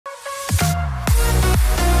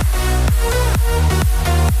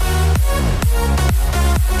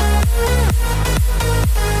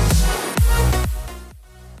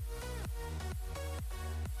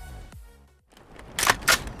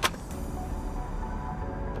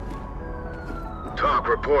Talk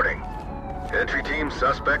reporting. Entry team,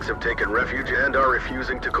 suspects have taken refuge and are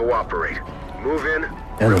refusing to cooperate. Move in.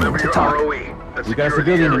 Remember your Talk. ROE. And We got a secure the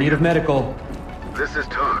civilian in area. need of medical. This is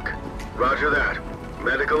Talk. Roger that.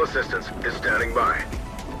 Medical assistance is standing by.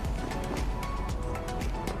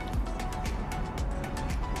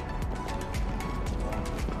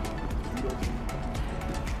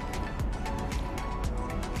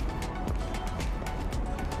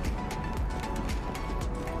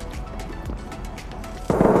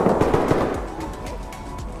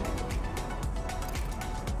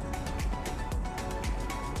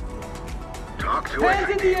 Talk to Hands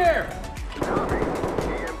in the air! Copy.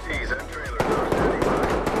 EMTs and trailers are standing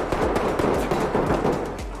by.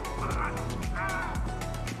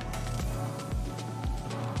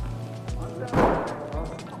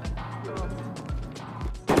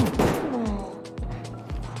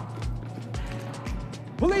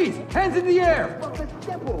 Police! Hands in the air!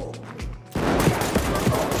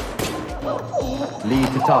 Lead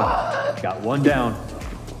to Talk. Got one down.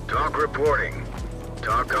 Talk reporting.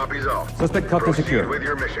 Talk copies all. Suspect cuffed and Proceed secure. with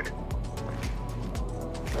your mission.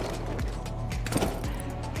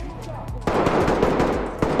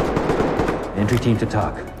 Entry team to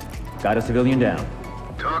Talk. Got a civilian down.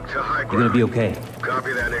 Talk to high You're gonna ground. be okay.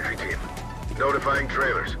 Copy that entry team. Notifying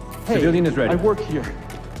trailers. Civilian is ready. I work here.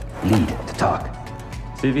 Lead to Talk.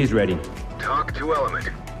 Civi's ready. Talk to element.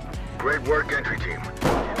 Great work, entry team.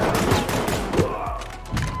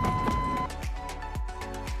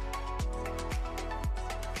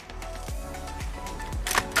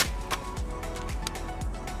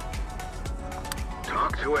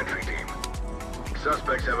 Talk to entry team.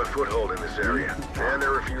 Suspects have a foothold in this area, and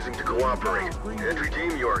they're refusing to cooperate. Entry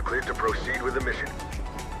team, you are cleared to proceed with the mission.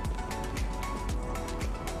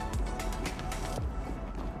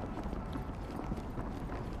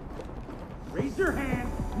 Raise your hand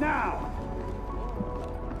now.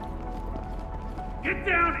 Get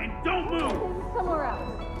down and don't move. Somewhere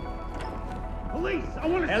else. Police, I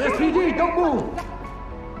want to LSPD, don't move!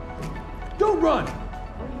 Don't run!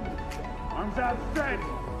 Arms outstretched.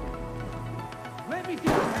 Let me see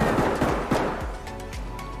your hands!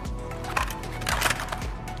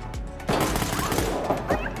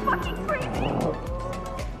 Are you fucking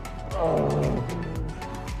crazy?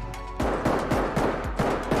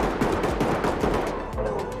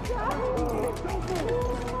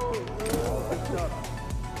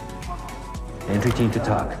 Entry team to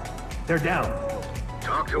Talk. They're down.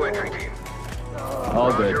 Talk to entry team.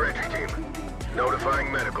 All Roger, good. entry team.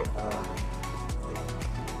 Notifying medical.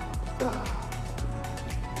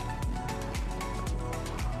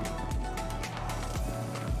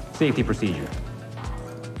 Safety procedure.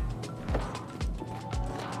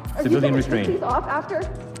 Are Civilian you gonna restrained. take these off after?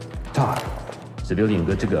 Talk. Civilian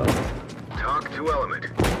good to go. Talk to element.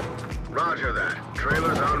 Roger that.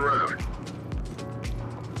 Trailers en route.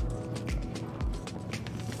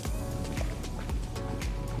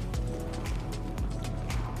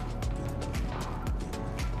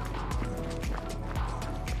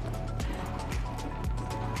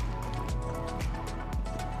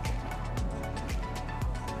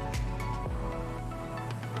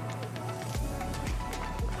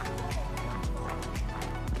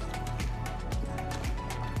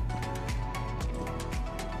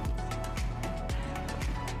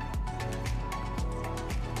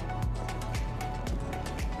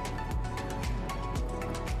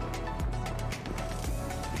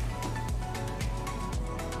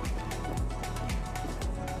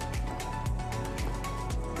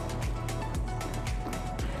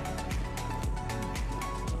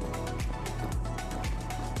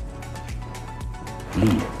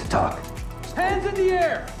 Lead to Talk. Hands in the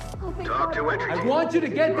air! Oh, thank Talk to God. entry I team. want you to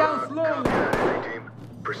get down Copy slowly. that, entry team.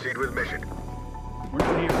 Proceed with mission.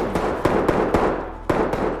 We're here.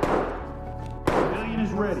 Civilian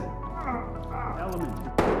is ready.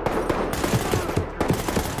 Element.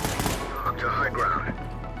 Talk to high ground.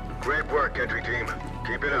 Great work, entry team.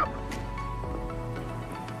 Keep it up.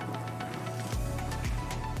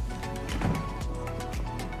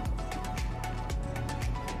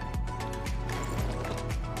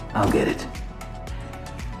 I'll get it.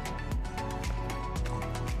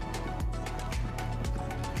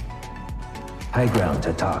 High ground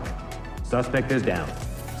to Talk. Suspect is down.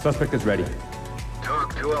 Suspect is ready.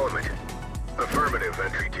 Talk to element. Affirmative,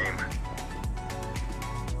 entry team.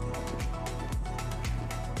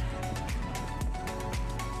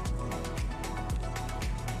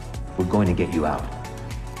 We're going to get you out.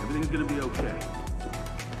 Everything's gonna be okay.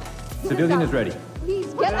 Civilian is ready.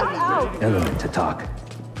 Please get us out. Element to Talk.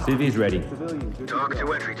 Civi's ready. Talk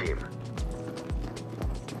to entry team.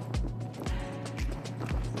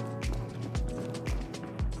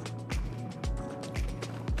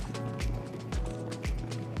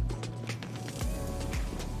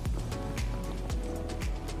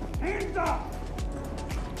 Hands up!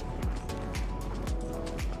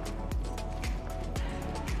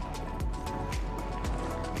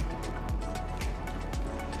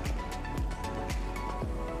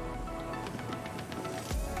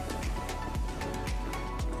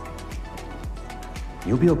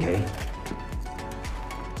 You'll be okay.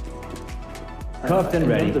 Cuffed and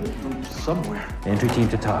ready. Somewhere. Entry team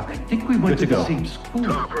to talk. I think we went Good to to the go. same school.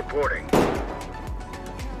 Talk reporting.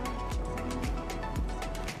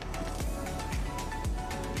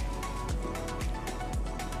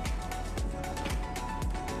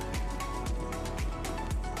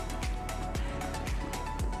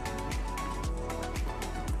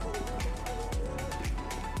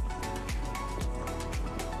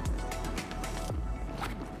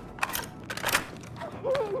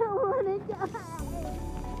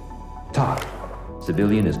 Talk.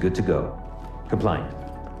 Civilian is good to go. Compliant.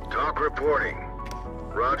 Talk reporting.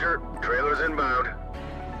 Roger, trailers inbound.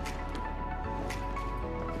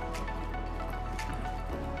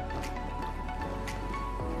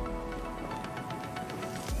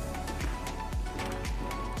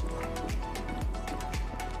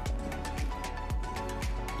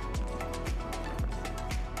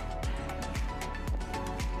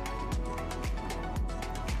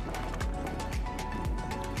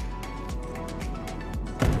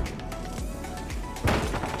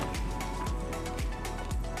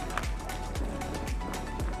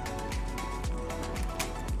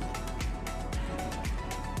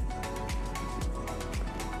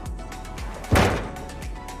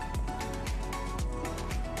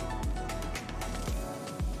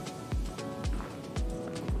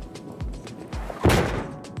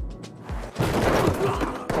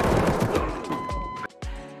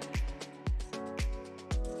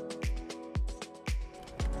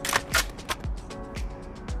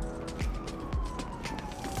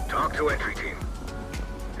 Talk to entry team.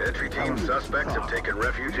 Entry team, suspects have taken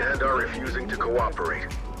refuge and are refusing to cooperate.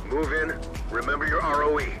 Move in, remember your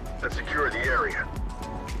ROE, and secure the area.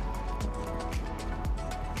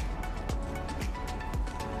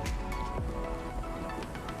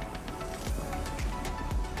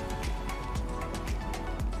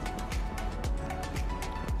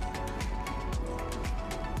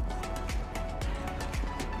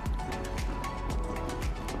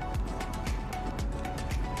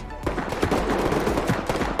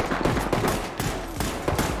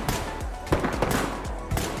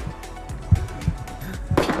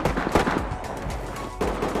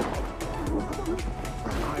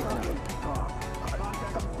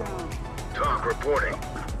 Talk reporting.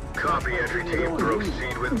 Copy, entry team.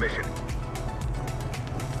 Proceed with mission.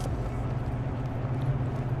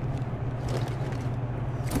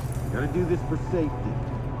 Gotta do this for safety.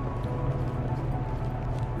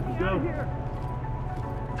 Good to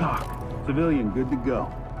go. Talk. Civilian, good to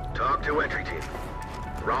go. Talk to entry team.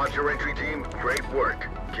 Roger, entry team. Great work.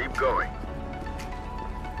 Keep going.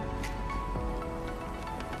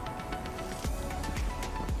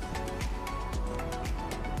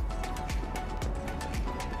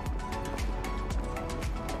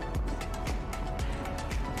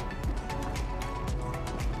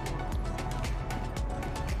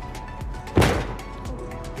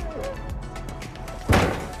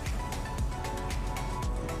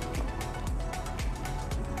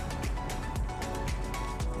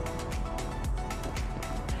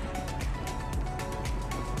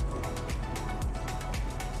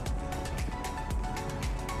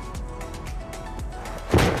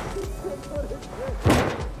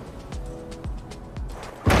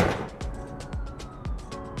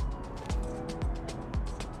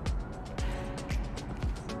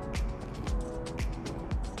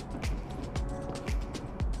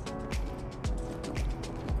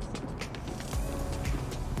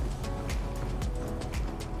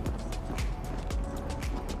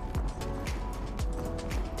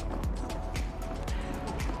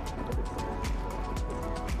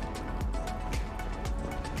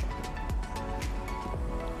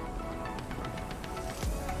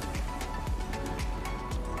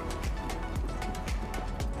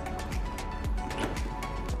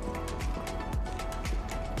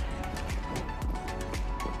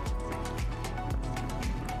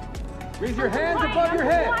 Raise your hands above your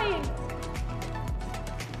head.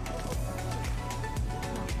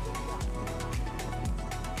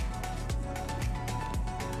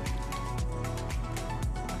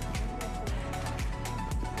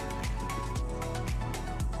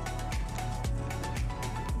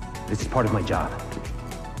 This is part of my job.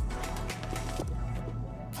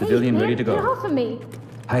 Civilian ready to go. Get off of me.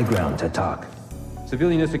 High ground to talk.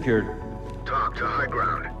 Civilian is secured. Talk to high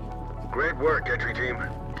ground. Great work, entry team.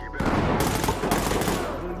 Keep it up.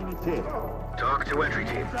 Civilian is hit. Talk to entry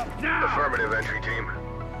team. Affirmative, entry team.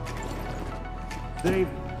 Save.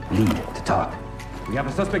 Lead to talk. We have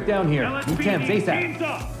a suspect down here. Need Thames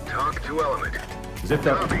ASAP. Talk to element. Zipped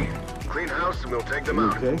up. Copy. Clean house and we'll take them You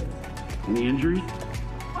out. okay? Any injuries?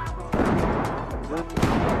 Good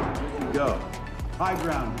to go. High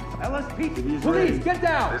ground. LSP. Police, get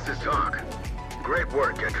down! This is talk. Great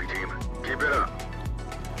work, entry team. Keep it up.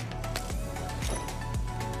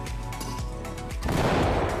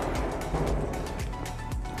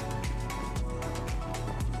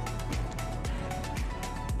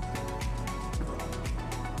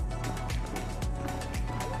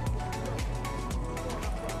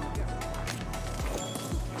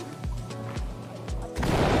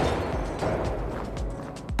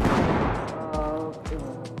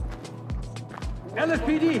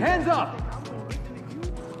 LSPD, hands up!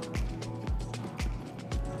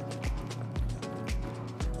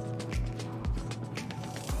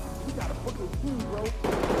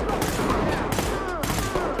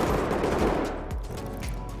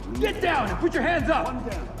 Get down and put your hands up!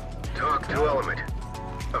 Talk to element.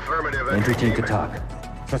 Affirmative, Entry team to talk.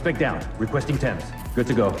 Suspect down. Requesting Thames. Good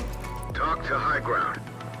to go. Talk to high ground.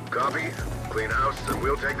 Copy. Clean house and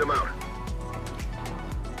we'll take them out.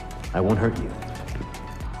 I won't hurt you.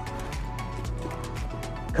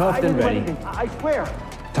 Cuffed and ready. I swear.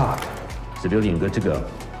 Talk. Civilian good to go.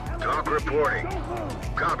 Talk reporting.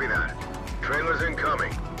 Copy that. Trailers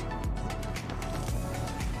incoming.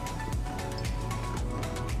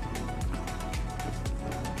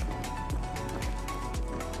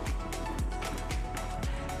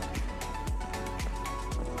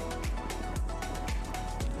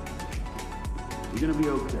 You're gonna be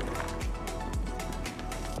okay.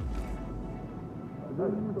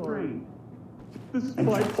 Train. This is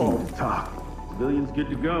my fault. Talk. Civilian's good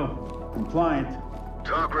to go. Compliant.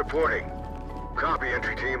 Talk reporting. Copy,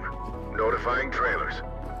 entry team. Notifying trailers.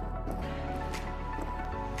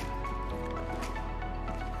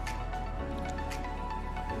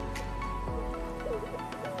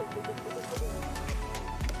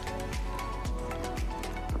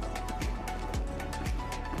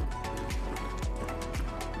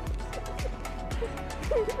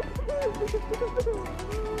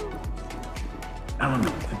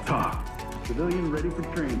 Element to talk. Civilian ready for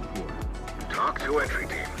transport. Talk to entry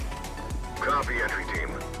team. Copy, entry team.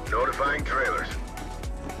 Notifying trailers.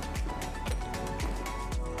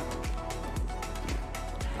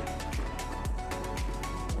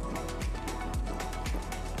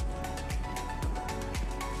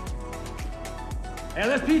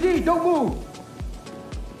 LSPD, don't move!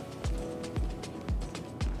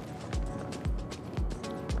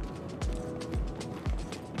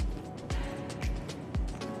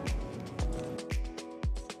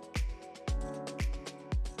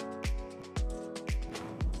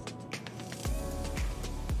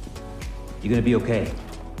 You're gonna be okay.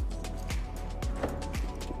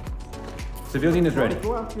 Civilian is ready.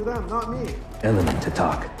 Go after them, not me. Element to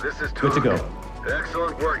talk. This is Good talk. to go.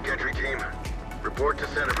 Excellent work, entry team. Report to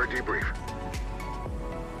center for debrief.